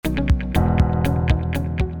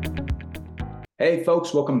Hey,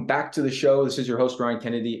 folks, welcome back to the show. This is your host, Ryan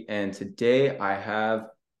Kennedy, and today I have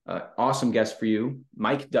an awesome guest for you,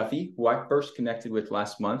 Mike Duffy, who I first connected with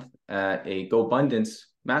last month at a GoBundance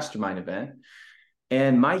mastermind event.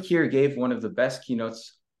 And Mike here gave one of the best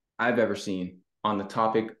keynotes I've ever seen on the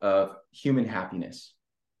topic of human happiness.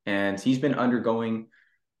 And he's been undergoing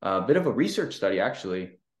a bit of a research study,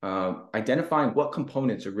 actually, identifying what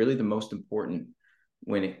components are really the most important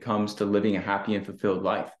when it comes to living a happy and fulfilled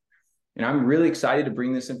life. And I'm really excited to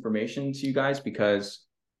bring this information to you guys because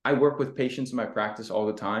I work with patients in my practice all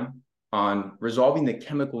the time on resolving the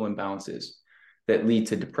chemical imbalances that lead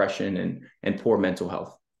to depression and poor mental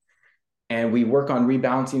health. And we work on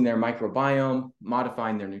rebalancing their microbiome,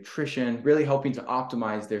 modifying their nutrition, really helping to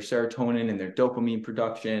optimize their serotonin and their dopamine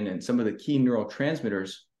production and some of the key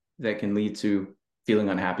neurotransmitters that can lead to feeling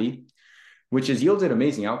unhappy, which has yielded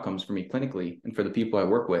amazing outcomes for me clinically and for the people I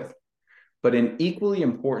work with. But an equally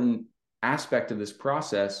important aspect of this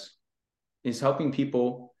process is helping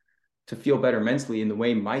people to feel better mentally in the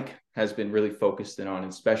way Mike has been really focused in on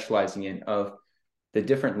and specializing in of the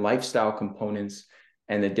different lifestyle components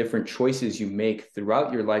and the different choices you make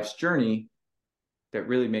throughout your life's journey that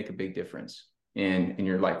really make a big difference in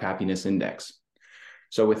your life happiness index.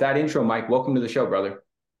 So with that intro, Mike, welcome to the show, brother.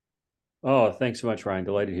 Oh, thanks so much, Ryan.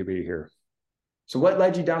 Delighted to be here. So what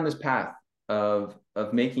led you down this path of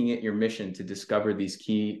making it your mission to discover these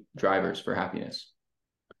key drivers for happiness?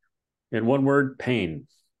 In one word, pain.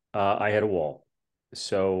 I had a wall.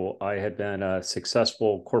 So I had been a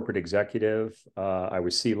successful corporate executive. I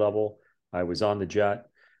was C-level. I was on the jet,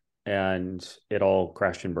 and it all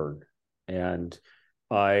crashed and burned. And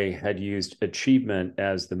I had used achievement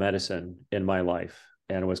as the medicine in my life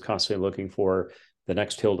and was constantly looking for the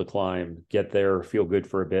next hill to climb, get there, feel good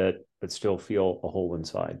for a bit, but still feel a hole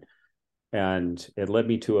inside. And it led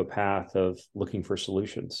me to a path of looking for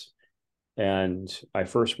solutions. And I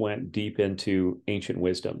first went deep into ancient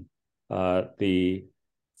wisdom. The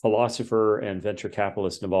philosopher and venture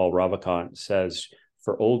capitalist Naval Ravikant says,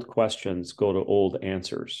 for old questions, go to old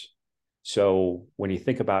answers. So when you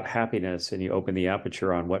think about happiness and you open the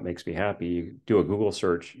aperture on what makes me happy, you do a Google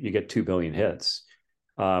search, you get 2 billion hits.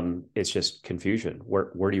 It's just confusion.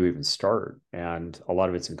 Where do you even start? And a lot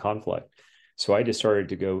of it's in conflict. So I decided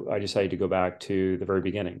to go back to the very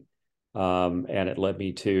beginning. And it led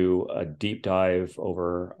me to a deep dive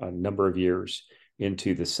over a number of years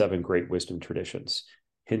into the 7 great wisdom traditions: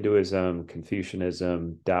 Hinduism,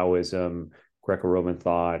 Confucianism, Taoism, Greco-Roman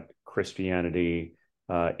thought, Christianity,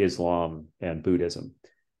 Islam, and Buddhism.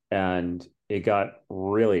 And it got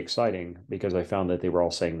really exciting because I found that they were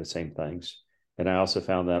all saying the same things. And I also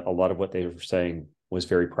found that a lot of what they were saying was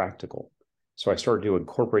very practical. So I started to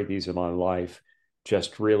incorporate these in my life,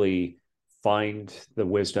 just really find the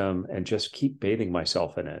wisdom and just keep bathing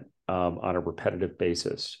myself in it on a repetitive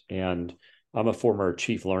basis. And I'm a former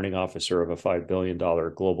chief learning officer of a $5 billion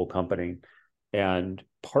global company. And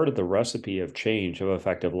part of the recipe of change of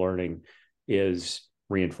effective learning is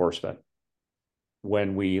reinforcement.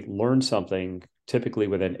 When we learn something, typically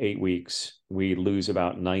within 8 weeks, we lose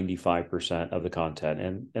about 95% of the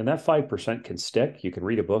content. And that 5% can stick. You can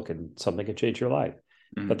read a book and something can change your life.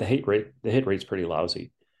 Mm-hmm. But the hit rate's pretty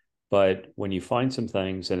lousy. But when you find some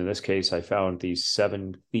things, and in this case, I found these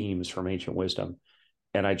 7 themes from ancient wisdom,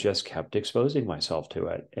 and I just kept exposing myself to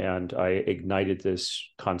it. And I ignited this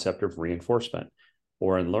concept of reinforcement,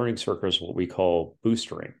 or in learning circles, what we call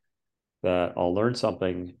boostering. That I'll learn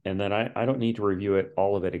something and then I don't need to review it,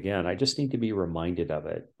 all of it again. I just need to be reminded of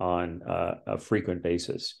it on a frequent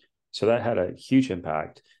basis. So that had a huge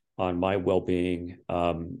impact on my well-being,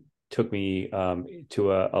 took me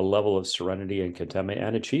to a level of serenity and contentment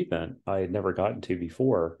and achievement I had never gotten to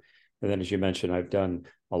before. And then, as you mentioned, I've done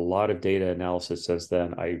a lot of data analysis since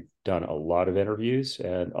then. I've done a lot of interviews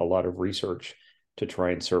and a lot of research to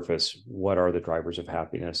try and surface what are the drivers of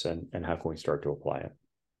happiness and how can we start to apply it.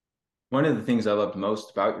 One of the things I loved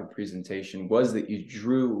most about your presentation was that you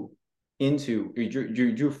drew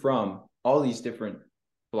from all these different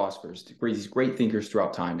philosophers, these great thinkers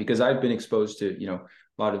throughout time, because I've been exposed to, a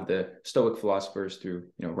lot of the Stoic philosophers through,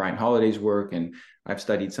 Ryan Holiday's work, and I've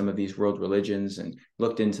studied some of these world religions and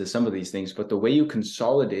looked into some of these things. But the way you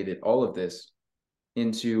consolidated all of this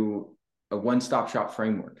into a one-stop shop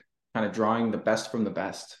framework, kind of drawing the best from the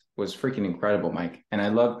best, was freaking incredible, Mike. And I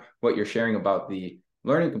love what you're sharing about the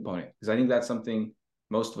learning component, because I think that's something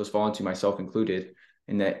most of us fall into, myself included,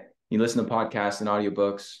 in that you listen to podcasts and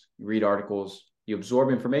audiobooks, you read articles, you absorb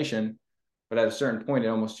information, but at a certain point, it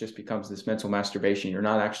almost just becomes this mental masturbation. You're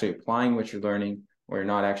not actually applying what you're learning, or you're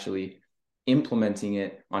not actually implementing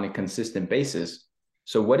it on a consistent basis.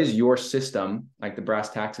 So what is your system, like the brass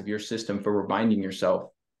tacks of your system for reminding yourself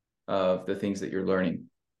of the things that you're learning?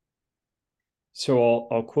 So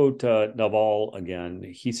I'll quote Naval again.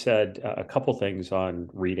 He said a couple things on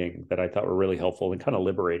reading that I thought were really helpful and kind of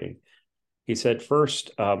liberating. He said,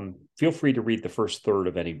 first, feel free to read the first third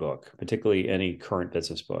of any book, particularly any current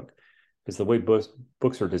business book, because the way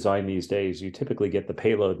books are designed these days, you typically get the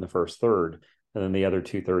payload in the first third, and then the other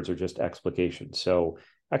two thirds are just explications. So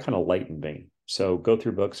that kind of lightened me. So go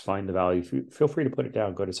through books, find the value, feel free to put it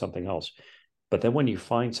down, go to something else. But then when you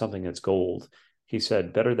find something that's gold, he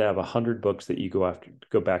said, better to have 100 books that you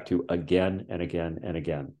go back to again and again and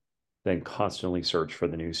again than constantly search for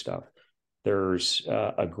the new stuff. There's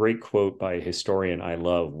a great quote by a historian I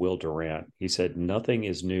love, Will Durant. He said, nothing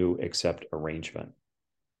is new except arrangement.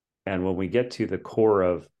 And when we get to the core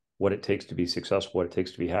of what it takes to be successful, what it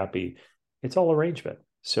takes to be happy, it's all arrangement.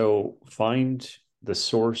 So find the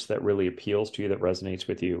source that really appeals to you, that resonates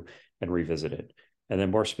with you, and revisit it. And then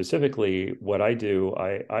more specifically, what I do,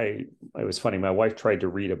 it was funny. My wife tried to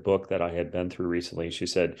read a book that I had been through recently. She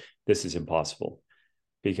said, this is impossible.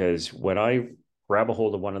 Because when I grab a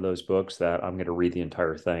hold of one of those books that I'm going to read the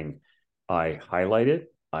entire thing, I highlight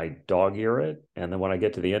it, I dog ear it, and then when I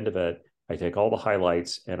get to the end of it, I take all the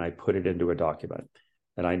highlights and I put it into a document.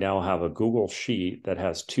 And I now have a Google sheet that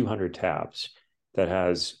has 200 tabs that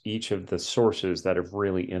has each of the sources that have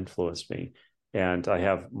really influenced me. And I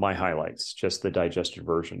have my highlights, just the digested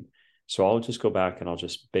version. So I'll just go back and I'll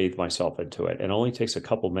just bathe myself into it. It only takes a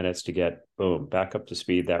couple minutes to get, boom, back up to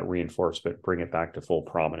speed, that reinforcement, bring it back to full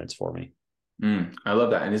prominence for me. I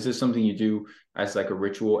love that. And is this something you do as like a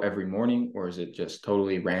ritual every morning, or is it just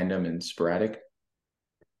totally random and sporadic?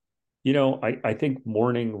 I think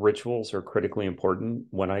morning rituals are critically important.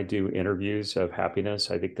 When I do interviews of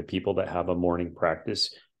happiness, I think the people that have a morning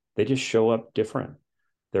practice, they just show up different.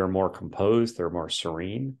 They're more composed, they're more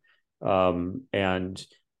serene. And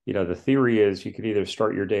the theory is you can either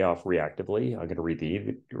start your day off reactively. I'm going to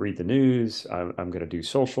read the news. I'm going to do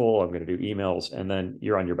social. I'm going to do emails, and then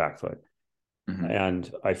you're on your back foot. Mm-hmm.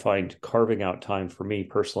 And I find carving out time for me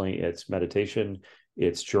personally, it's meditation,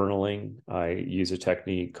 it's journaling. I use a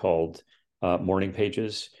technique called morning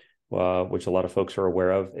pages, which a lot of folks are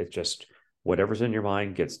aware of. It's just whatever's in your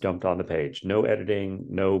mind gets dumped on the page. No editing,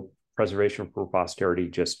 no preservation for posterity.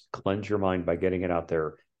 Just cleanse your mind by getting it out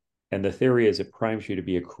there. And the theory is it primes you to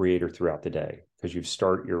be a creator throughout the day because you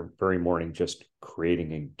start your very morning just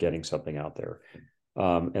creating and getting something out there.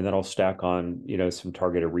 And then I'll stack on, some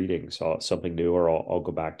targeted readings, so something new, or I'll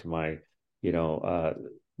go back to my,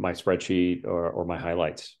 my spreadsheet or my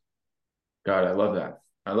highlights. God, I love that.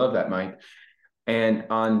 I love that, Mike. And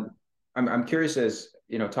I'm curious as,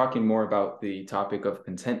 talking more about the topic of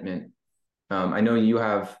contentment. I know you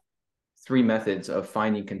have three methods of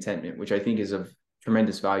finding contentment, which I think is of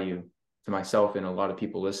tremendous value to myself and a lot of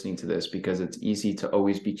people listening to this, because it's easy to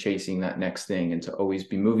always be chasing that next thing and to always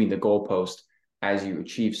be moving the goalpost as you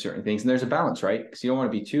achieve certain things. And there's a balance, right? Because you don't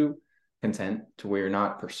want to be too content to where you're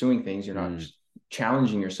not pursuing things, you're not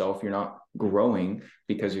challenging yourself, you're not growing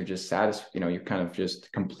because you're just satisfied, you're kind of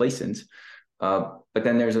just complacent. But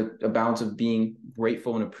then there's a balance of being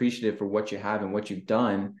grateful and appreciative for what you have and what you've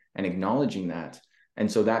done and acknowledging that. And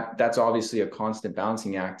so that's obviously a constant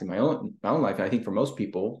balancing act in my own life. And I think for most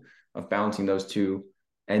people, of balancing those two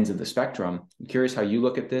ends of the spectrum. I'm curious how you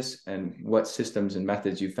look at this and what systems and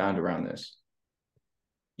methods you found around this.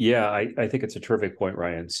 Yeah, I think it's a terrific point,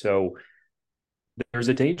 Ryan. So there's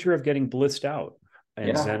a danger of getting blissed out and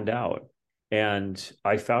Yeah. zenned out. And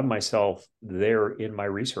I found myself there in my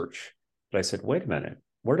research. But I said, wait a minute,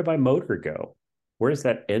 where did my motor go? Where's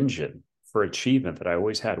that engine for achievement that I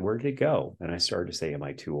always had? Where did it go? And I started to say, am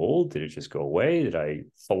I too old? Did it just go away? Did I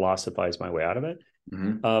philosophize my way out of it?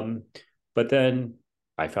 Mm-hmm. But then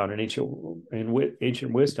I found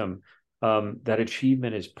ancient wisdom that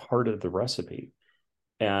achievement is part of the recipe.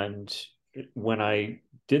 And when I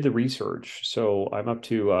did the research, so I'm up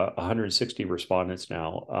to 160 respondents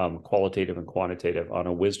now, qualitative and quantitative, on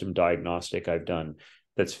a wisdom diagnostic I've done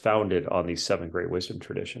that's founded on these seven great wisdom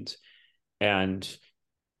traditions. And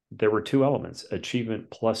there were two elements: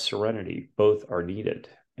 achievement plus serenity. Both are needed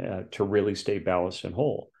to really stay balanced and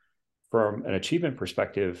whole. From an achievement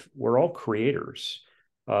perspective, we're all creators.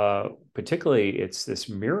 Particularly, it's this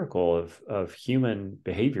miracle of human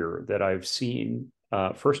behavior that I've seen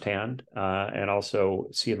firsthand and also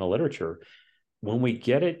see in the literature. When we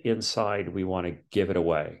get it inside, we want to give it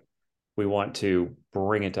away. We want to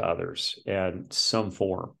bring it to others in some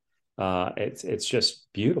form. It's just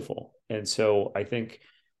beautiful. And so I think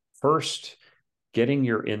first, getting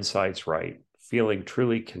your insides right, feeling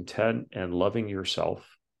truly content and loving yourself,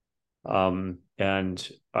 And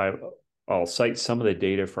I'll cite some of the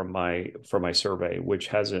data from my survey, which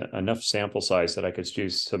has enough sample size that I could do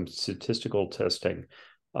some statistical testing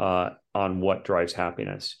on what drives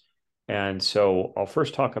happiness. And so I'll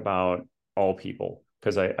first talk about all people,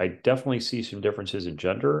 because I definitely see some differences in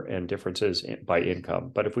gender and differences by income.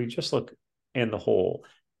 But if we just look in the whole,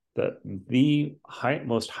 the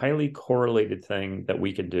most highly correlated thing that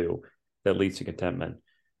we can do that leads to contentment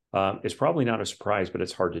is probably not a surprise, but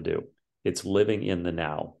it's hard to do. It's living in the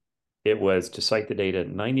now. It was, to cite the data,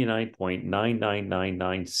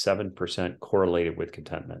 99.99997% correlated with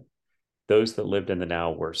contentment. Those that lived in the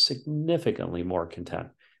now were significantly more content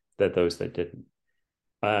than those that didn't.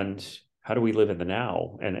 And how do we live in the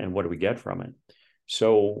now, and what do we get from it?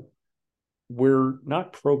 So we're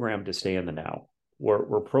not programmed to stay in the now.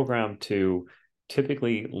 We're programmed to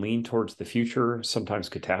typically lean towards the future,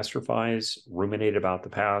 sometimes catastrophize, ruminate about the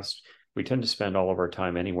past. We tend to spend all of our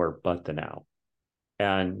time anywhere but the now.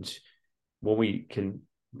 And when we can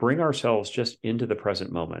bring ourselves just into the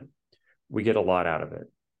present moment, we get a lot out of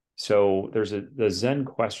it. So there's the Zen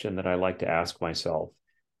question that I like to ask myself,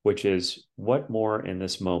 which is, what more in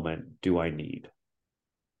this moment do I need?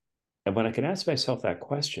 And when I can ask myself that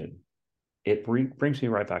question, it brings me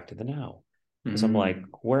right back to the now. Because I'm like,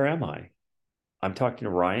 where am I? I'm talking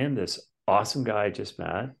to Ryan, this awesome guy I just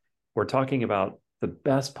met. We're talking about the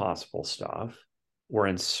best possible stuff. We're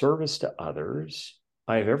in service to others.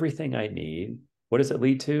 I have everything I need. What does it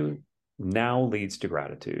lead to? Now leads to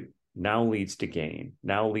gratitude. Now leads to gain.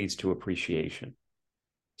 Now leads to appreciation.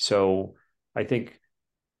 So I think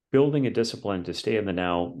building a discipline to stay in the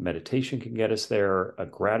now, meditation can get us there. A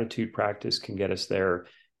gratitude practice can get us there.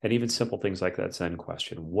 And even simple things like that Zen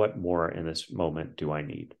question, what more in this moment do I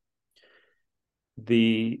need?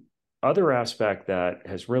 The other aspect that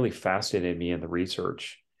has really fascinated me in the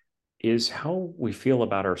research is how we feel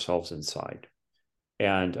about ourselves inside.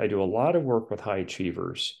 And I do a lot of work with high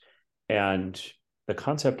achievers, and the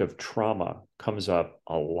concept of trauma comes up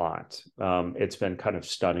a lot. It's been kind of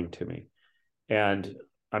stunning to me. And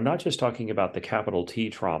I'm not just talking about the capital T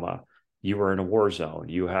trauma. You were in a war zone,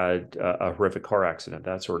 you had a horrific car accident,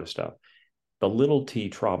 that sort of stuff. The little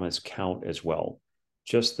t traumas count as well.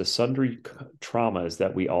 Just the sundry traumas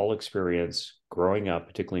that we all experience growing up,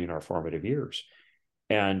 particularly in our formative years.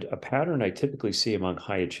 And a pattern I typically see among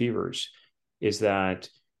high achievers is that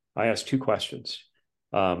I ask two questions.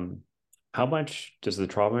 How much does the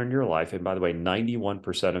trauma in your life, and by the way,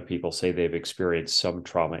 91% of people say they've experienced some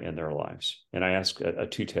trauma in their lives. And I ask a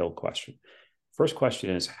two-tailed question. First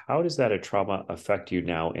question is, how does that trauma affect you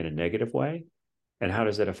now in a negative way? And how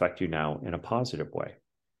does it affect you now in a positive way?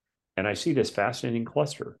 And I see this fascinating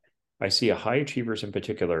cluster. I see high achievers in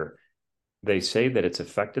particular, they say that it's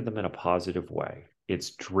affected them in a positive way.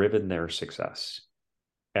 It's driven their success.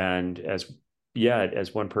 And as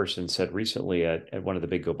one person said recently at one of the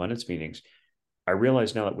big GoBundance meetings, I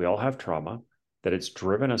realize now that we all have trauma, that it's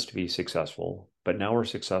driven us to be successful, but now we're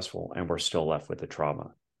successful and we're still left with the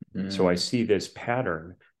trauma. So I see this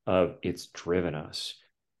pattern of it's driven us,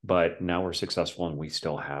 but now we're successful and we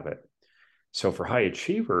still have it. So for high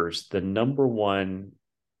achievers, the number one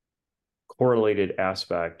correlated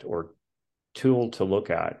aspect or tool to look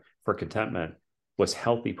at for contentment was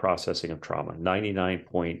healthy processing of trauma,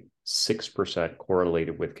 99.6%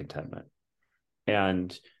 correlated with contentment.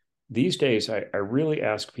 And these days, I really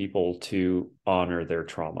ask people to honor their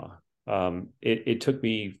trauma. It took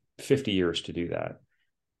me 50 years to do that.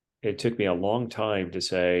 It took me a long time to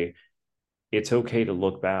say, it's okay to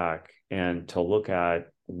look back and to look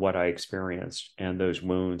at what I experienced and those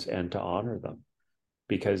wounds and to honor them,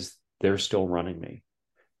 because they're still running me.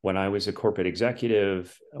 When I was a corporate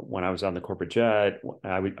executive, when I was on the corporate jet,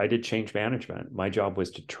 I did change management. My job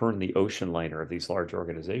was to turn the ocean liner of these large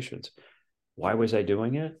organizations. Why was I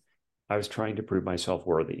doing it? I was trying to prove myself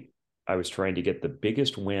worthy. I was trying to get the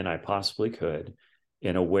biggest win I possibly could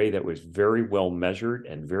in a way that was very well measured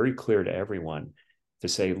and very clear to everyone, to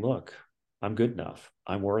say, look, I'm good enough.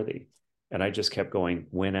 I'm worthy. And I just kept going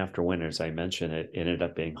win after win. As I mentioned, it ended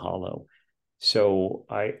up being hollow. So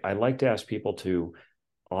I like to ask people to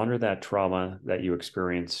honor that trauma that you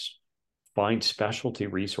experienced, find specialty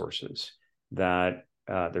resources that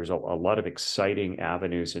there's a lot of exciting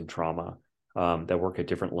avenues in trauma that work at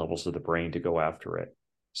different levels of the brain to go after it.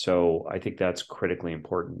 So I think that's critically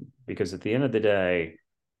important, because at the end of the day,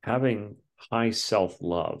 having high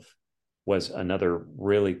self-love was another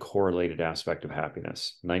really correlated aspect of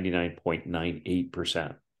happiness,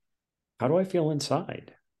 99.98%. How do I feel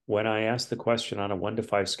inside? When I ask the question on a 1 to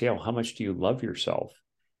 5 scale, how much do you love yourself?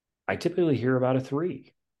 I typically hear about a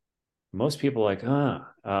 3. Most people are like,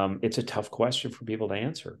 it's a tough question for people to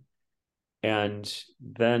answer. And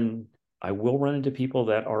then I will run into people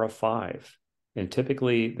that are a 5. And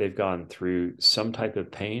typically they've gone through some type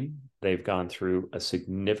of pain. They've gone through a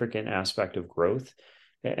significant aspect of growth.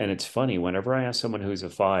 And it's funny, whenever I ask someone who's a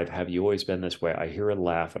 5, have you always been this way? I hear a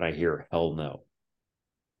laugh and I hear, hell no.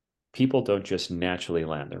 People don't just naturally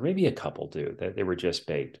land there. Maybe a couple do, that they were just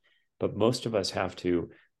baked. But most of us have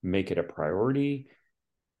to make it a priority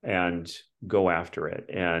and go after it.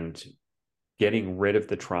 And getting rid of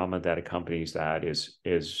the trauma that accompanies that is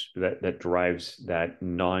that drives that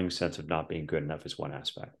gnawing sense of not being good enough is one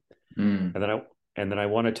aspect. Mm. And then I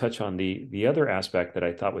want to touch on the other aspect that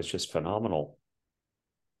I thought was just phenomenal.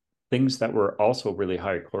 Things that were also really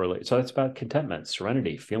high correlated. So that's about contentment,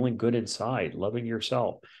 serenity, feeling good inside, loving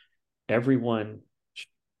yourself. Everyone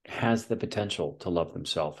has the potential to love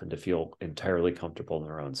themselves and to feel entirely comfortable in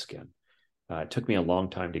their own skin. It took me a long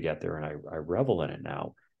time to get there, and I revel in it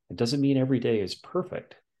now. It doesn't mean every day is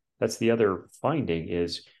perfect. That's the other finding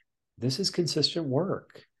is this is consistent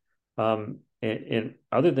work. And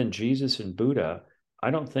other than Jesus and Buddha,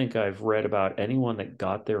 I don't think I've read about anyone that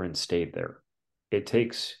got there and stayed there. It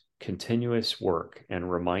takes continuous work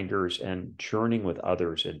and reminders, and journeying with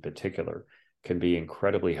others in particular can be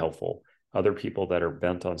incredibly helpful. Other people that are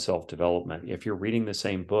bent on self-development. If you're reading the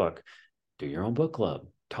same book, do your own book club,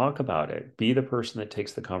 talk about it, be the person that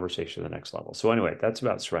takes the conversation to the next level. So anyway, that's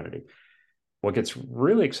about serenity. What gets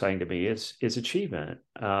really exciting to me is achievement.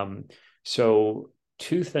 So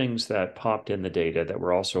two things that popped in the data that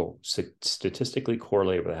were also statistically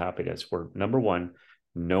correlated with happiness were, number one,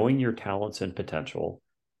 knowing your talents and potential.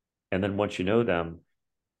 And then once you know them,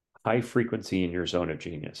 high frequency in your zone of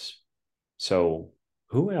genius. So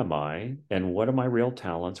who am I and what are my real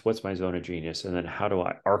talents? What's my zone of genius? And then how do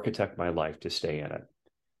I architect my life to stay in it?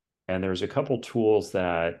 And there's a couple tools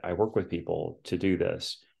that I work with people to do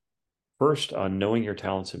this. First, on knowing your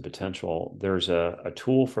talents and potential, there's a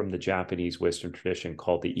tool from the Japanese wisdom tradition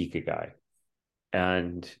called the Ikigai.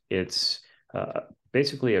 And it's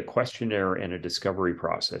basically a questionnaire and a discovery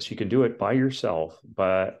process. You can do it by yourself,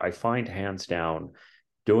 but I find hands down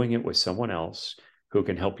doing it with someone else who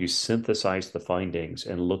can help you synthesize the findings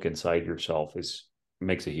and look inside yourself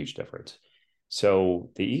makes a huge difference.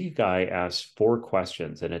 So the Ikigai asks 4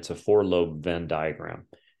 questions, and it's a 4-lobe Venn diagram.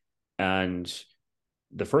 And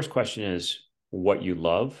the first question is what you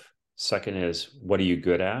love. Second is, what are you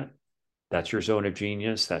good at? That's your zone of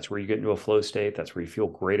genius. That's where you get into a flow state. That's where you feel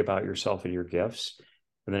great about yourself and your gifts.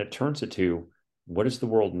 And then it turns it to, what does the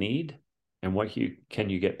world need? And what can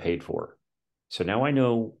you get paid for? So now I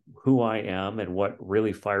know who I am and what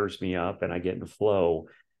really fires me up, and I get in flow.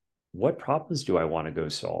 What problems do I want to go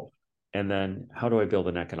solve? And then how do I build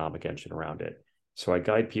an economic engine around it? So I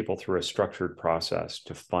guide people through a structured process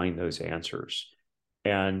to find those answers.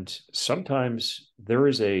 And sometimes there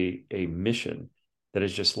is a mission that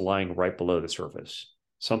is just lying right below the surface,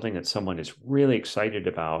 something that someone is really excited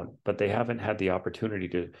about, but they haven't had the opportunity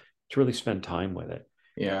to really spend time with it,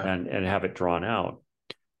 Yeah. and have it drawn out.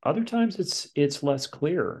 Other times it's less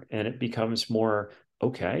clear, and it becomes more,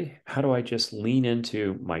 okay, how do I just lean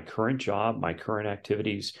into my current job, my current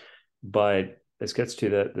activities? But this gets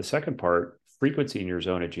to the second part, frequency in your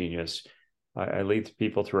zone of genius. I lead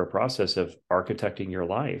people through a process of architecting your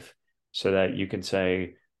life so that you can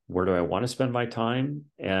say, where do I want to spend my time?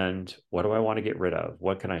 And what do I want to get rid of?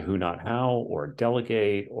 What can I who, not how, or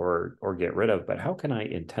delegate or get rid of? But how can I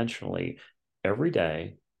intentionally every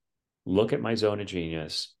day look at my zone of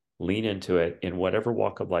genius, lean into it in whatever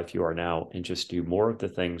walk of life you are now, and just do more of the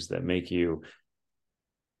things that make you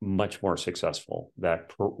much more successful?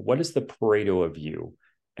 What is the Pareto of you,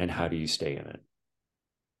 and how do you stay in it?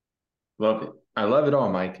 Love it. I love it all,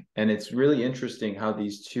 Mike. And it's really interesting how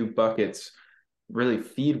these two buckets really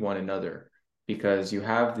feed one another, because you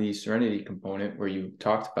have the serenity component where you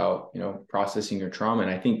talked about, processing your trauma.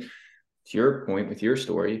 And I think to your point with your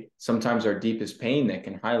story, sometimes our deepest pain that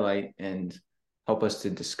can highlight and help us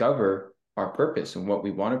to discover our purpose and what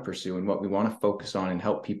we want to pursue and what we want to focus on and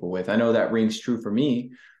help people with. I know that rings true for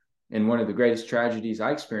me. And one of the greatest tragedies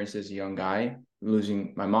I experienced as a young guy,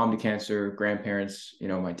 losing my mom to cancer, grandparents,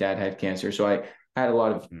 my dad had cancer. So I had a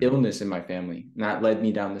lot of illness in my family, and that led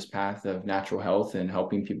me down this path of natural health and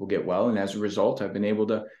helping people get well. And as a result, I've been able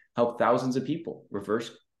to help thousands of people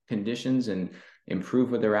reverse conditions and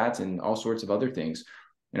improve where they're at and all sorts of other things.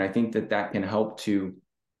 And I think that can help to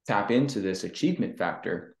tap into this achievement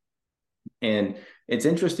factor. And it's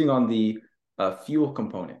interesting on the fuel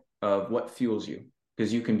component of what fuels you,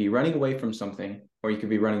 because you can be running away from something or you can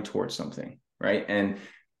be running towards something, right? And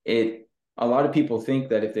a lot of people think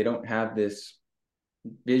that if they don't have this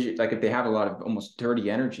vision, like if they have a lot of almost dirty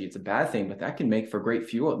energy, it's a bad thing, but that can make for great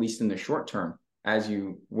fuel, at least in the short term, as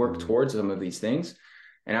you work Mm. towards some of these things.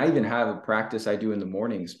 And I even have a practice I do in the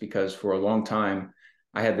mornings because for a long time,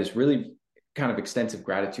 I had this really kind of extensive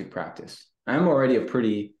gratitude practice. I'm already a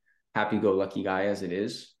pretty happy-go-lucky guy as it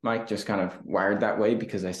is, Mike, just kind of wired that way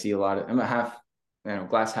because I see a lot of, I'm a half,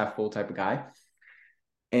 glass half full type of guy.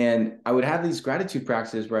 And I would have these gratitude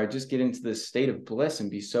practices where I just get into this state of bliss and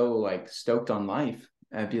be so like stoked on life.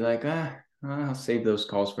 I'd be like, I'll save those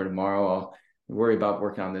calls for tomorrow. I'll worry about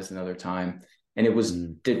working on this another time. And it was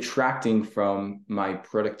Mm. detracting from my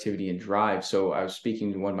productivity and drive. So I was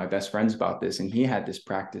speaking to one of my best friends about this, and he had this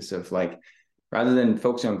practice of like, rather than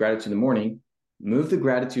focusing on gratitude in the morning, move the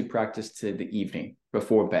gratitude practice to the evening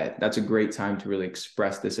before bed. That's a great time to really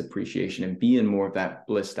express this appreciation and be in more of that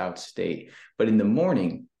blissed out state. But in the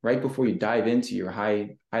morning, right before you dive into your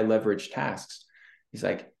high leverage tasks, he's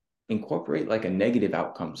like, incorporate like a negative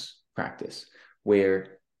outcomes practice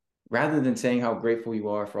where rather than saying how grateful you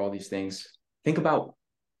are for all these things, think about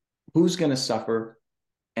who's going to suffer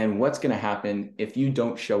and what's going to happen if you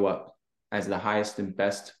don't show up as the highest and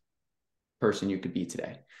best person you could be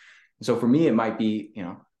today. So for me, it might be,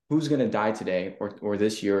 who's going to die today or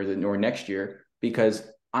this year or next year because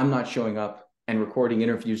I'm not showing up and recording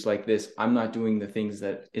interviews like this. I'm not doing the things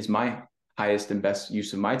that is my highest and best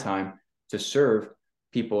use of my time to serve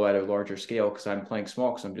people at a larger scale because I'm playing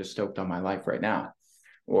small because I'm just stoked on my life right now.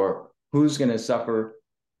 Or who's going to suffer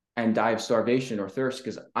and die of starvation or thirst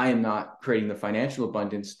because I am not creating the financial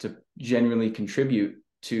abundance to genuinely contribute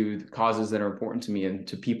to the causes that are important to me and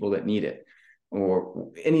to people that need it,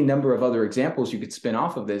 or any number of other examples you could spin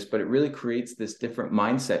off of this. But it really creates this different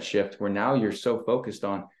mindset shift where now you're so focused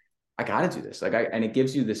on, I got to do this. And it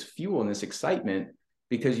gives you this fuel and this excitement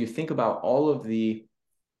because you think about all of the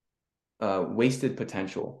wasted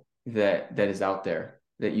potential that is out there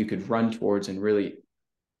that you could run towards and really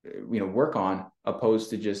work on,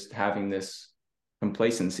 opposed to just having this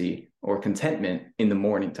complacency or contentment in the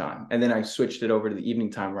morning time. And then I switched it over to the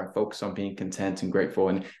evening time where I focus on being content and grateful.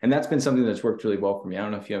 And that's been something that's worked really well for me. I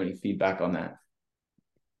don't know if you have any feedback on that.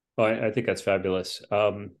 Well, I think that's fabulous.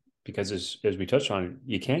 Because as we touched on,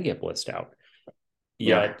 you can get blissed out.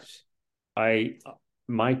 Yeah. Yet I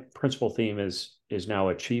my principal theme is now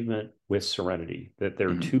achievement with serenity, that there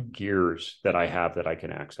are Mm-hmm. two gears that I have that I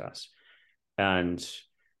can access. And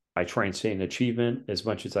I try and stay in achievement as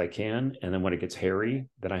much as I can. And then when it gets hairy,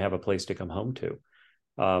 then I have a place to come home to.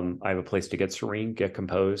 I have a place to get serene, get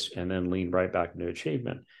composed, and then lean right back into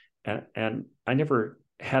achievement. And I never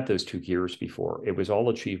had those two gears before. It was all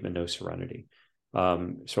achievement, no serenity.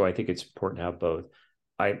 So I think it's important to have both.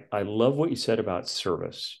 I love what you said about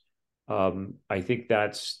service. I think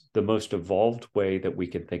that's the most evolved way that we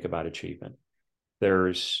can think about achievement.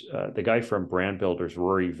 There's the guy from Brand Builders,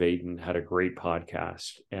 Rory Vaden, had a great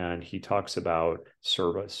podcast, and he talks about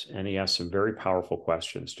service, and he asks some very powerful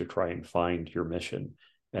questions to try and find your mission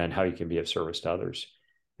and how you can be of service to others.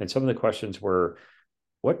 And some of the questions were,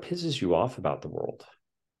 what pisses you off about the world?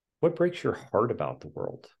 What breaks your heart about the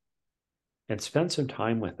world? And spend some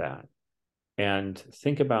time with that and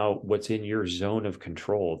think about what's in your zone of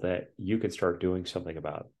control that you could start doing something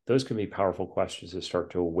about. Those can be powerful questions that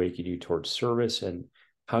start to awaken you towards service and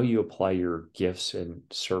how you apply your gifts and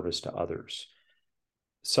service to others.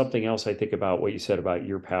 Something else I think about what you said about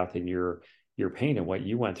your path and your pain and what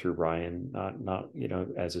you went through, Brian, not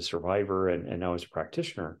as a survivor and now as a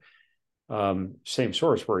practitioner. Same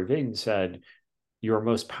source where Vaden said, you are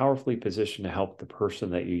most powerfully positioned to help the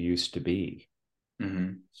person that you used to be.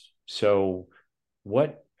 Mm-hmm. So,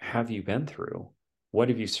 what have you been through? What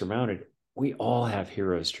have you surmounted? We all have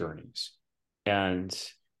heroes' journeys, and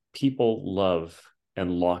people love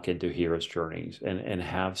and lock into heroes' journeys and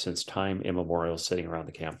have since time immemorial sitting around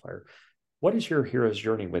the campfire. What is your hero's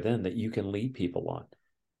journey within that you can lead people on?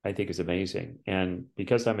 I think is amazing. And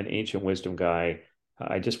because I'm an ancient wisdom guy,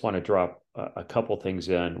 I just want to drop a couple things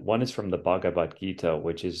in. One is from the Bhagavad Gita,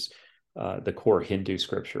 which is the core Hindu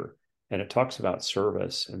scripture. And it talks about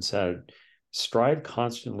service and said, strive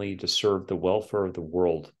constantly to serve the welfare of the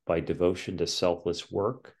world by devotion to selfless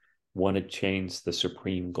work. One attains the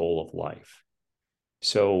supreme goal of life.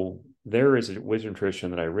 So there is a wisdom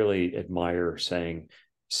tradition that I really admire saying,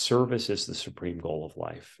 service is the supreme goal of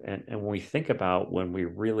life. And when we think about when we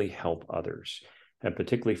really help others, and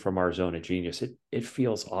particularly from our zone of genius, it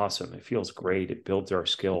feels awesome. It feels great. It builds our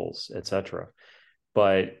skills, etc.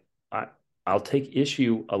 But I'll take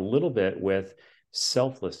issue a little bit with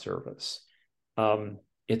selfless service.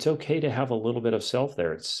 It's okay to have a little bit of self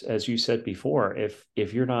there. It's, as you said before, if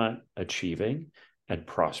you're not achieving and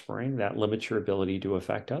prospering, that limits your ability to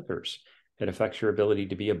affect others. It affects your ability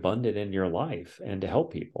to be abundant in your life and to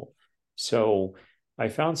help people. So I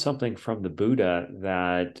found something from the Buddha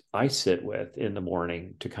that I sit with in the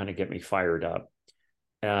morning to kind of get me fired up.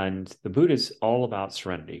 And the Buddha is all about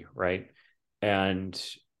serenity, right? And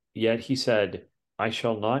yet he said, I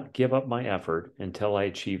shall not give up my effort until I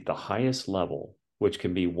achieve the highest level, which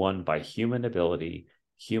can be won by human ability,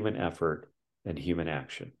 human effort, and human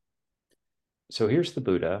action. So here's the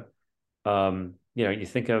Buddha. You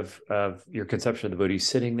think of your conception of the Buddha. He's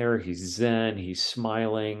sitting there, he's zen, he's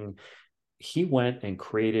smiling. He went and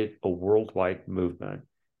created a worldwide movement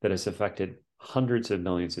that has affected hundreds of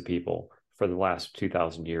millions of people for the last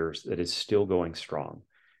 2,000 years that is still going strong.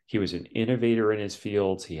 He was an innovator in his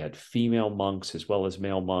fields. He had female monks as well as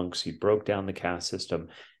male monks. He broke down the caste system.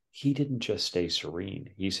 He didn't just stay serene.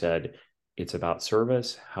 He said, it's about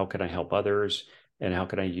service. How can I help others? And how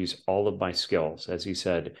can I use all of my skills? As he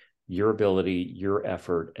said, your ability, your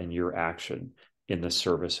effort, and your action in the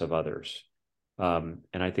service of others. And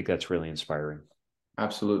I think that's really inspiring.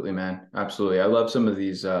 Absolutely, man. Absolutely. I love some of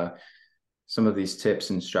these tips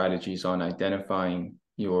and strategies on identifying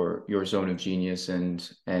your zone of genius and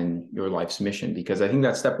your life's mission, because I think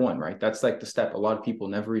that's step one, right? That's like the step a lot of people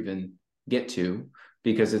never even get to,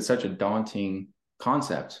 because it's such a daunting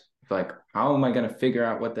concept. Like, how am I going to figure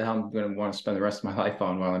out what the hell I'm going to want to spend the rest of my life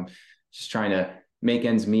on while I'm just trying to make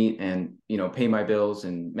ends meet and, pay my bills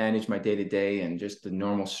and manage my day to day and just the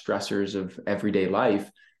normal stressors of everyday life,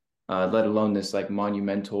 let alone this like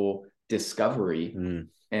monumental discovery.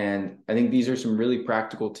 And I think these are some really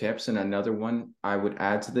practical tips. And another one I would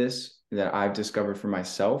add to this that I've discovered for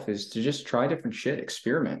myself is to just try different shit,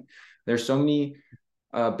 experiment. There's so many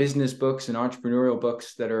business books and entrepreneurial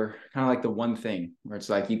books that are kind of like the one thing where it's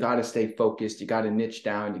like, you got to stay focused, you got to niche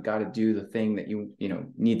down, you got to do the thing that you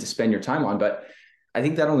need to spend your time on. But I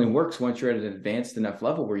think that only works once you're at an advanced enough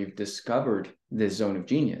level where you've discovered this zone of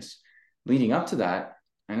genius. Leading up to that,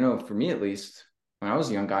 I know for me at least, when I was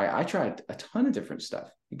a young guy, I tried a ton of different stuff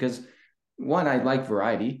because, one, I like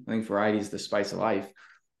variety. I think variety is the spice of life.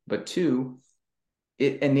 But two,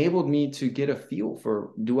 it enabled me to get a feel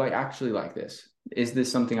for, do I actually like this? Is this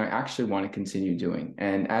something I actually want to continue doing?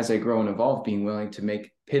 And as I grow and evolve, being willing to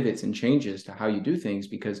make pivots and changes to how you do things,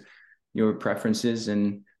 because your preferences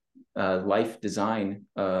and life design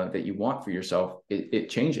that you want for yourself, it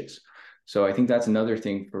changes. So I think that's another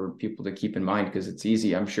thing for people to keep in mind, because it's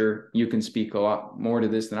easy. I'm sure you can speak a lot more to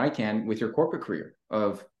this than I can with your corporate career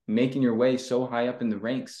of making your way so high up in the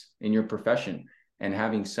ranks in your profession and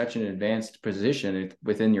having such an advanced position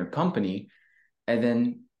within your company, and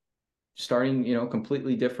then starting,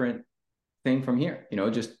 completely different thing from here,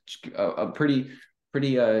 just a pretty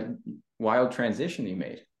wild transition you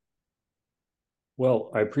made.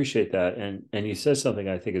 Well, I appreciate that. And you said something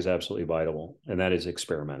I think is absolutely vital, and that is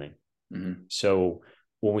experimenting. Mm-hmm. So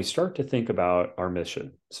when we start to think about our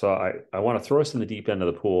mission, so I want to throw us in the deep end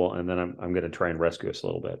of the pool, and then I'm going to try and rescue us a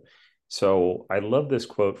little bit. So I love this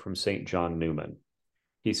quote from St. John Newman.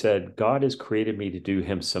 He said, God has created me to do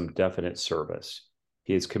him some definite service.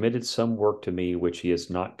 He has committed some work to me which he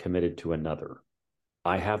has not committed to another.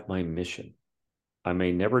 I have my mission. I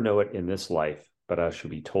may never know it in this life, but I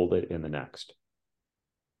shall be told it in the next.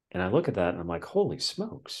 And I look at that and I'm like, holy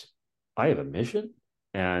smokes, I have a mission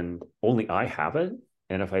and only I have it.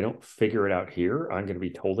 And if I don't figure it out here, I'm going to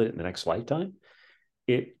be told it in the next lifetime.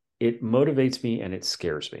 It motivates me and it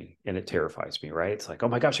scares me and it terrifies me, right? It's like, oh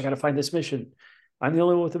my gosh, I got to find this mission. I'm the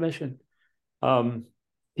only one with a mission.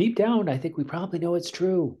 Deep down, I think we probably know it's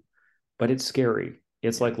true, but it's scary.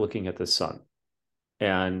 It's like looking at the sun.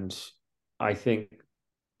 And I think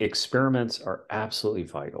experiments are absolutely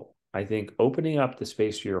vital. I think opening up the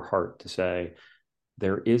space of your heart to say,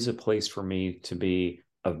 there is a place for me to be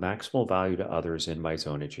of maximal value to others in my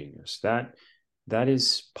zone of genius. That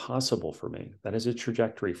is possible for me. That is a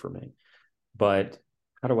trajectory for me. But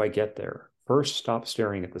how do I get there? First, stop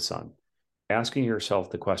staring at the sun. Asking yourself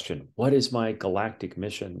the question, what is my galactic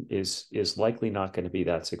mission, is likely not going to be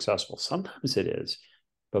that successful. Sometimes it is,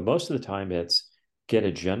 but most of the time it's get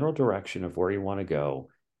a general direction of where you want to go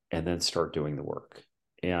and then start doing the work.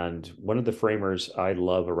 And one of the framers I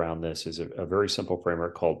love around this is a very simple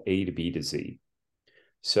framework called A to B to Z.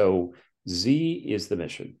 So Z is the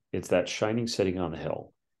mission. It's that shining city on the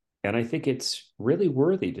hill. And I think it's really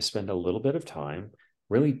worthy to spend a little bit of time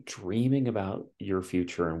really dreaming about your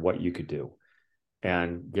future and what you could do.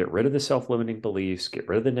 And get rid of the self-limiting beliefs, get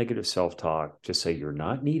rid of the negative self-talk, just say you're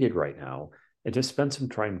not needed right now, and just spend some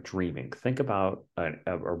time dreaming. Think about a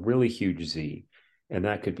really huge Z. And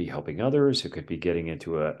that could be helping others. It could be getting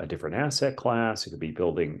into a different asset class. It could be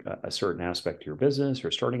building a certain aspect to your business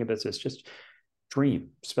or starting a business. Just dream,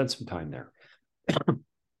 spend some time there.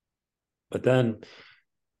 But then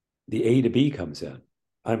the A to B comes in.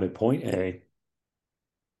 I'm at point A,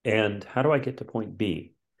 and how do I get to point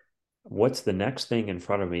B? What's the next thing in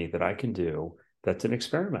front of me that I can do that's an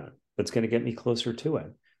experiment that's going to get me closer to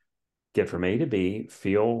it? Get from A to B,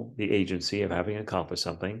 feel the agency of having accomplished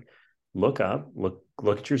something, look up, look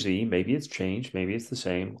at your Z, maybe it's changed, maybe it's the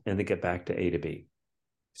same, and then get back to A to B.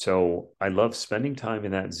 So I love spending time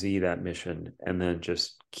in that Z, that mission, and then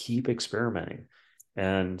just keep experimenting.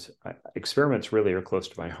 And experiments really are close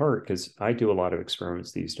to my heart because I do a lot of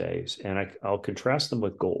experiments these days, and I'll contrast them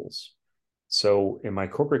with goals. So in my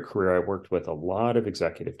corporate career, I worked with a lot of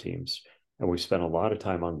executive teams, and we spent a lot of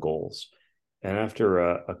time on goals. And after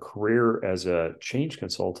a career as a change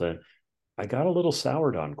consultant, I got a little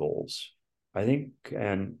soured on goals. I think,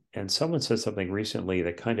 and someone said something recently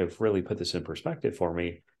that kind of really put this in perspective for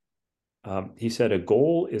me. He said, a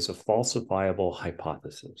goal is a falsifiable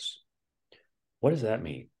hypothesis. What does that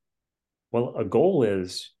mean? Well, a goal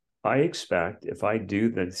is, I expect if I do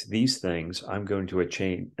these things, I'm going to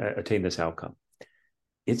attain this outcome.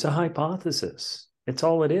 It's a hypothesis. It's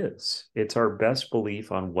all it is. It's our best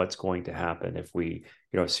belief on what's going to happen if we,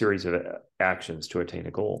 a series of actions to attain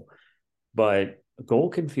a goal. But a goal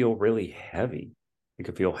can feel really heavy. It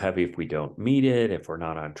can feel heavy if we don't meet it, if we're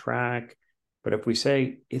not on track. But if we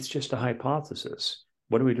say it's just a hypothesis,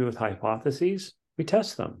 what do we do with hypotheses? We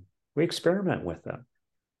test them. We experiment with them.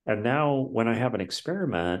 And now when I have an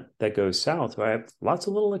experiment that goes south, I have lots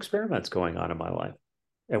of little experiments going on in my life.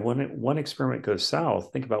 And when one experiment goes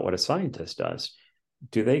south, think about what a scientist does.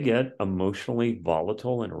 Do they get emotionally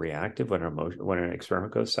volatile and reactive when an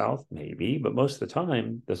experiment goes south? Maybe, but most of the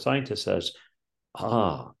time, the scientist says,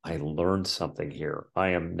 I learned something here. I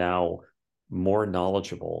am now more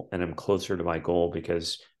knowledgeable and I'm closer to my goal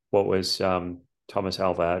because what was Thomas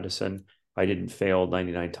Alva Edison? I didn't fail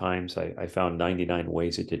 99 times. I found 99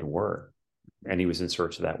 ways it didn't work. And he was in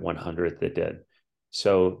search of that 100th that did.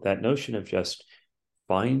 So that notion of just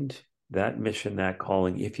find that mission, that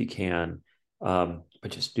calling, if you can, but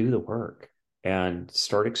just do the work and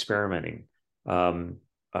start experimenting.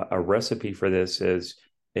 A recipe for this is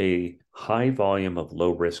a high volume of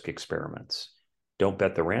low risk experiments. Don't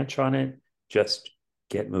bet the ranch on it. Just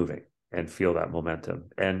get moving and feel that momentum.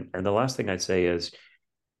 And the last thing I'd say is,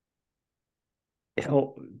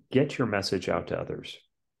 get your message out to others.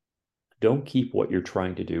 Don't keep what you're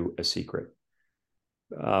trying to do a secret.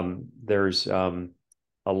 There's a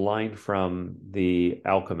line from The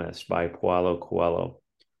Alchemist by Paulo Coelho,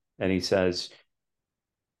 and he says,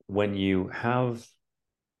 when you have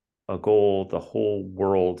a goal, the whole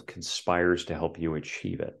world conspires to help you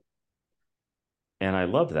achieve it. And I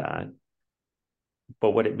love that.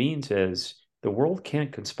 But what it means is the world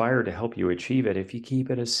can't conspire to help you achieve it if you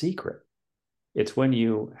keep it a secret. It's when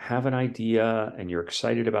you have an idea and you're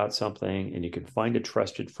excited about something and you can find a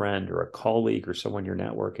trusted friend or a colleague or someone you're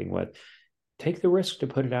networking with, take the risk to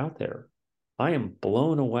put it out there. I am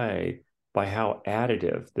blown away by how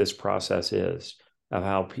additive this process is, of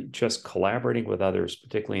how just collaborating with others,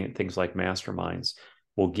 particularly in things like masterminds,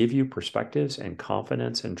 will give you perspectives and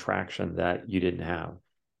confidence and traction that you didn't have.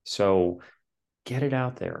 So get it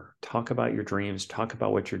out there. Talk about your dreams. Talk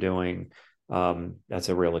about what you're doing. That's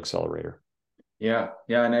a real accelerator. Yeah.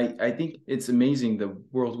 And I think it's amazing the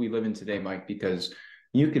world we live in today, Mike, because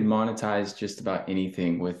you can monetize just about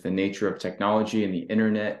anything with the nature of technology and the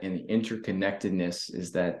internet and the interconnectedness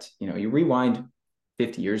is that, you rewind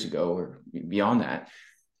 50 years ago or beyond that,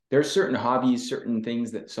 there are certain hobbies, certain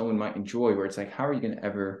things that someone might enjoy where it's like, how are you going to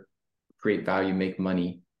ever create value, make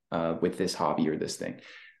money with this hobby or this thing?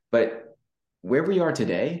 But where we are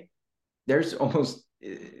today, there's almost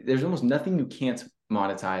nothing you can't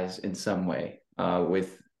monetize in some way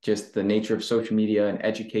with just the nature of social media and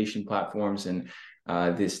education platforms and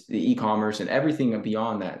the e-commerce and everything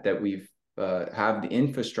beyond that we've have the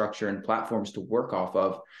infrastructure and platforms to work off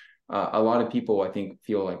of. A lot of people, I think,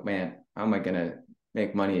 feel like, man, how am I going to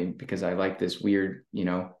make money because I like this weird,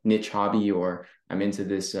 niche hobby, or I'm into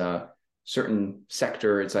this certain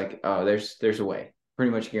sector. It's like, there's a way,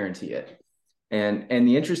 pretty much guarantee it. And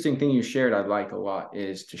the interesting thing you shared, I like a lot,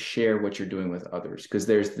 is to share what you're doing with others, because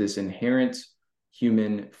there's this inherent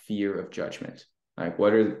human fear of judgment. Like,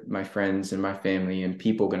 what are my friends and my family and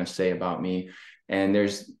people going to say about me? And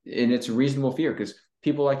it's a reasonable fear because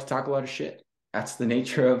people like to talk a lot of shit. That's the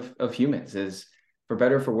nature of humans, is for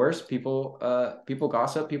better or for worse, people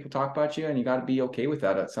gossip, people talk about you, and you got to be okay with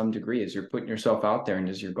that at some degree as you're putting yourself out there and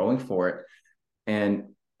as you're going for it. And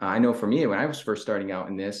I know for me, when I was first starting out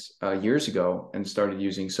in this years ago and started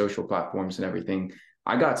using social platforms and everything,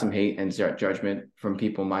 I got some hate and judgment from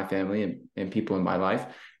people in my family and people in my life,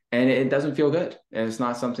 and it doesn't feel good. And it's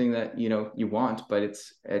not something that, you want, but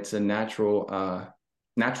it's a natural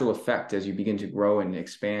effect as you begin to grow and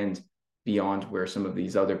expand beyond where some of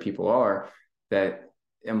these other people are, that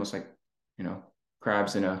almost like,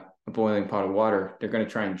 crabs in a boiling pot of water, they're going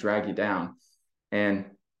to try and drag you down. And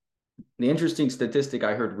the interesting statistic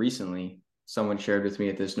I heard recently, someone shared with me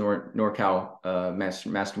at this NorCal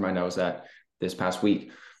mastermind I was at this past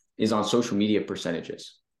week, is on social media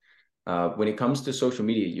percentages. When it comes to social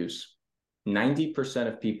media use, 90%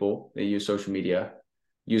 of people that use social media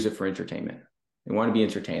use it for entertainment. They want to be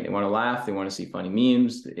entertained. They want to laugh. They want to see funny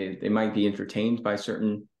memes. They might be entertained by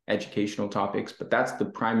certain educational topics, but that's the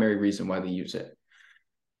primary reason why they use it.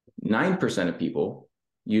 9% of people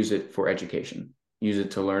use it for education, use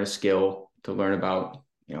it to learn a skill, to learn about,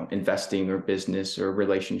 investing or business or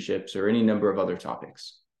relationships or any number of other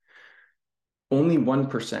topics. Only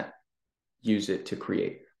 1% use it to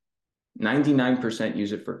create. 99%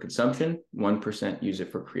 use it for consumption, 1% use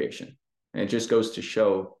it for creation. And it just goes to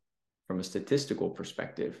show from a statistical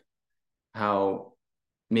perspective how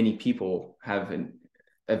many people have an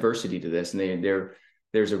adversity to this, and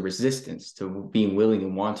there's a resistance to being willing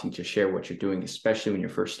and wanting to share what you're doing, especially when you're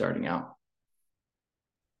first starting out.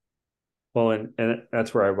 Well, and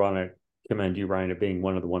that's where I want to commend you, Ryan, of being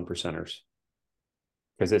one of the 1%ers,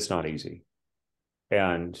 because it's not easy.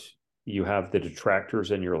 And you have the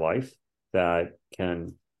detractors in your life that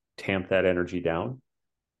can tamp that energy down.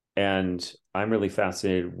 And I'm really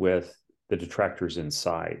fascinated with the detractors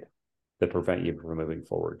inside that prevent you from moving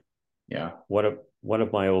forward. Yeah. One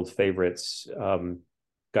of my old favorites,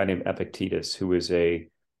 guy named Epictetus, who was a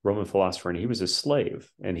Roman philosopher, and he was a slave,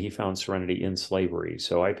 and he found serenity in slavery.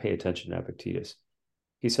 So I pay attention to Epictetus.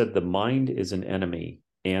 He said, the mind is an enemy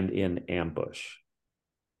and in ambush.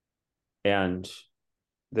 And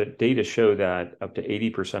the data show that up to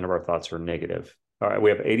 80% of our thoughts are negative. All right, we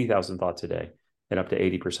have 80,000 thoughts a day, and up to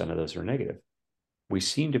 80% of those are negative. We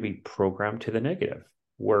seem to be programmed to the negative.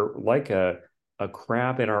 We're like a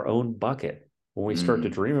crab in our own bucket. When we start to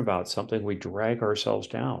dream about something, we drag ourselves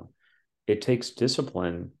down. It takes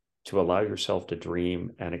discipline to allow yourself to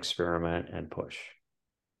dream and experiment and push.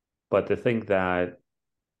 But the thing that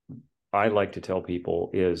I like to tell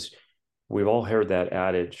people is, we've all heard that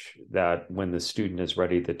adage that when the student is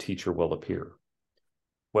ready, the teacher will appear.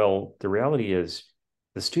 Well, the reality is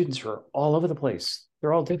the students are all over the place.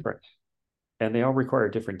 They're all different, and they all require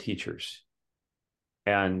different teachers.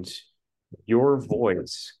 And your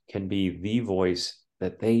voice can be the voice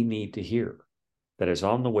that they need to hear, that is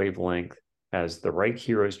on the wavelength, has the right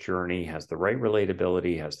hero's journey, has the right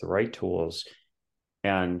relatability, has the right tools.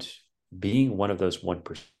 And being one of those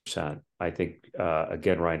 1%, I think,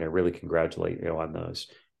 again, Ryan, I really congratulate you on those,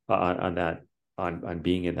 on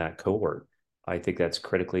being in that cohort. I think that's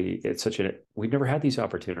critically, we've never had these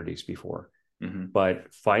opportunities before,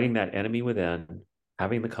 but fighting that enemy within,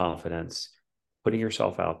 having the confidence, putting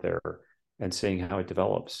yourself out there and seeing how it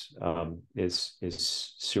develops is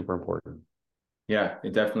super important. Yeah,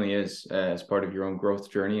 it definitely is, as part of your own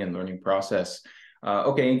growth journey and learning process.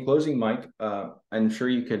 Okay, in closing, Mike, I'm sure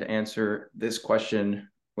you could answer this question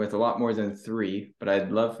with a lot more than 3, but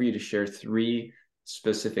I'd love for you to share 3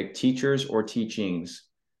 specific teachers or teachings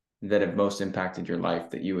that have most impacted your life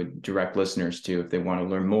that you would direct listeners to if they want to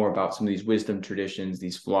learn more about some of these wisdom traditions,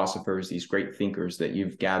 these philosophers, these great thinkers that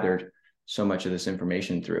you've gathered so much of this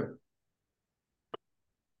information through.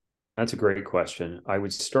 That's a great question. I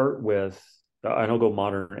would start with, I don't go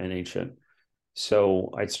modern and ancient.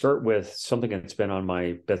 So I'd start with something that's been on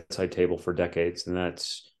my bedside table for decades, and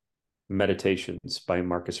that's Meditations by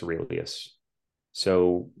Marcus Aurelius.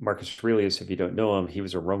 So Marcus Aurelius, if you don't know him, he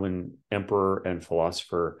was a Roman emperor and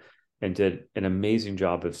philosopher and did an amazing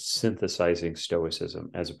job of synthesizing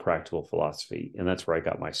Stoicism as a practical philosophy. And that's where I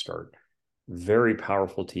got my start. Very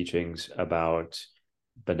powerful teachings about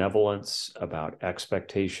benevolence, about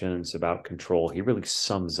expectations, about control. He really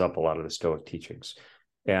sums up a lot of the Stoic teachings.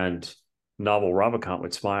 And novel Ravikant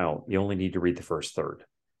would smile, you only need to read the first third.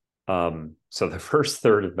 So the first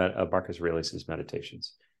third of Marcus Aurelius'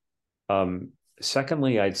 Meditations.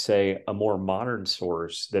 Secondly, I'd say a more modern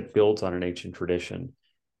source that builds on an ancient tradition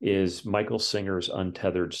is Michael Singer's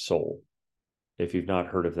Untethered Soul, if you've not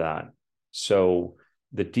heard of that. So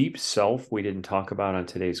the deep self we didn't talk about on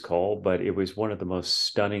today's call, but it was one of the most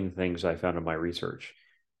stunning things I found in my research.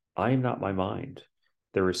 I am not my mind.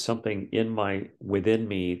 There is something within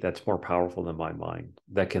me that's more powerful than my mind,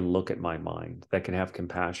 that can look at my mind, that can have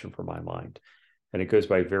compassion for my mind. And it goes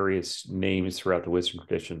by various names throughout the wisdom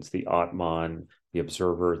traditions: the Atman, the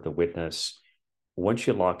observer, the witness. once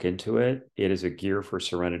you lock into it, it is a gear for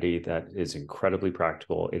Serenity that is incredibly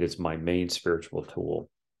practical. It is my main spiritual tool.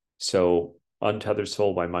 So Untethered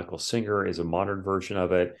Soul by Michael Singer is a modern version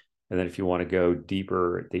of it. And then if you want to go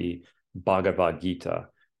deeper, the Bhagavad Gita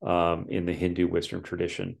in the Hindu wisdom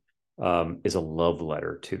tradition is a love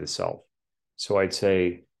letter to the self. So I'd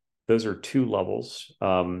say those are two levels.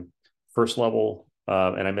 First level,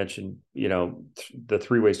 and I mentioned, the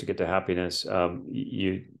three ways to get to happiness.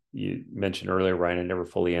 You mentioned earlier, Ryan, I never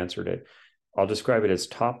fully answered it. I'll describe it as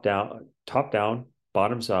top down,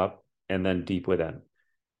 bottoms up, and then deep within.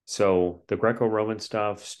 So the Greco-Roman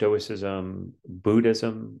stuff, Stoicism,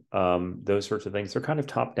 Buddhism, those sorts of things, they're kind of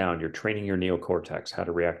top down. You're training your neocortex, how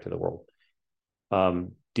to react to the world.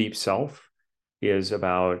 Deep self is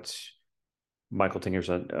about Michael Singer's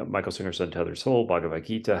Untethered Soul, Bhagavad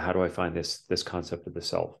Gita. How do I find this concept of the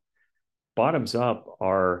self? Bottoms up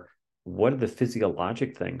are, what are the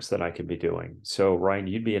physiologic things that I can be doing? So Ryan,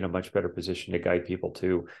 you'd be in a much better position to guide people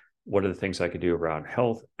to what are the things I could do around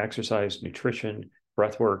health, exercise, nutrition,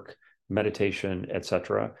 breath work, meditation,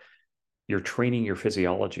 etc. You're training your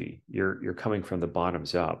physiology. You're coming from the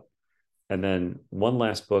bottoms up. And then one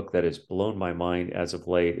last book that has blown my mind as of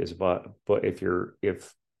late is about, but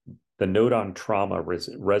if the note on trauma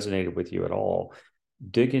resonated with you at all,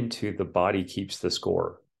 dig into The Body Keeps the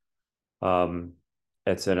Score.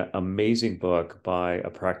 It's an amazing book by a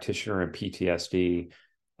practitioner in PTSD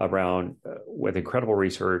around with incredible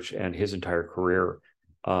research and his entire career.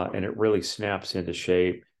 And it really snaps into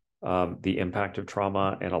shape the impact of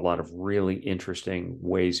trauma and a lot of really interesting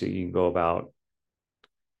ways that you can go about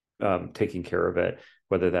taking care of it,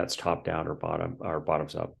 whether that's top down or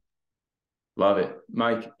bottoms up. Love it.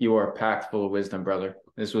 Mike, you are packed full of wisdom, brother.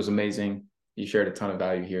 This was amazing. You shared a ton of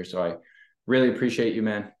value here. So I really appreciate you,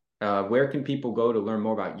 man. Where can people go to learn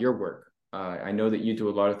more about your work? I know that you do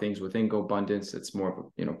a lot of things within GoBundance. It's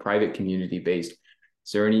more, private community based.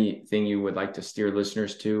 Is there anything you would like to steer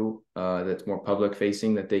listeners to that's more public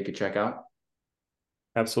facing that they could check out?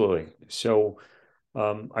 Absolutely. So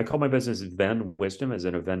I call my business Venn Wisdom, as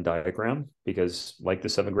in a Venn diagram, because like the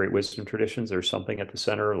 7 great wisdom traditions, there's something at the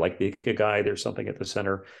center. Like the Ikigai, there's something at the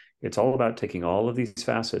center. It's all about taking all of these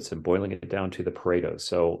facets and boiling it down to the Pareto.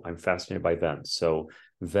 So I'm fascinated by Venn. So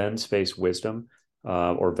Venn space wisdom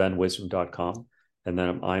or VennWisdom.com. And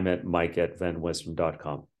then I'm at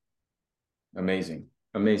Mike@VennWisdom.com. Amazing.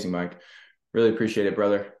 Amazing, Mike. Really appreciate it,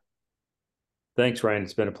 brother. Thanks, Ryan.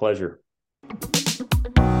 It's been a pleasure.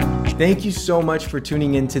 Thank you so much for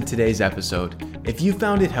tuning into today's episode. If you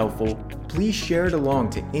found it helpful, please share it along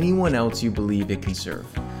to anyone else you believe it can serve.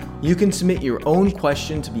 You can submit your own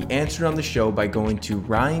question to be answered on the show by going to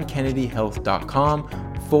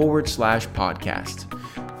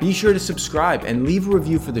ryankennedyhealth.com/podcast. Be sure to subscribe and leave a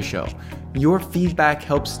review for the show. Your feedback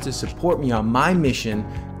helps to support me on my mission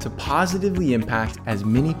to positively impact as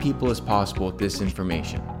many people as possible with this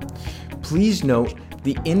information. Please note,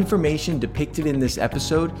 the information depicted in this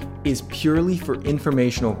episode is purely for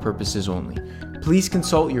informational purposes only. Please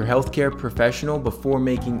consult your healthcare professional before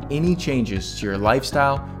making any changes to your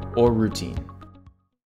lifestyle or routine.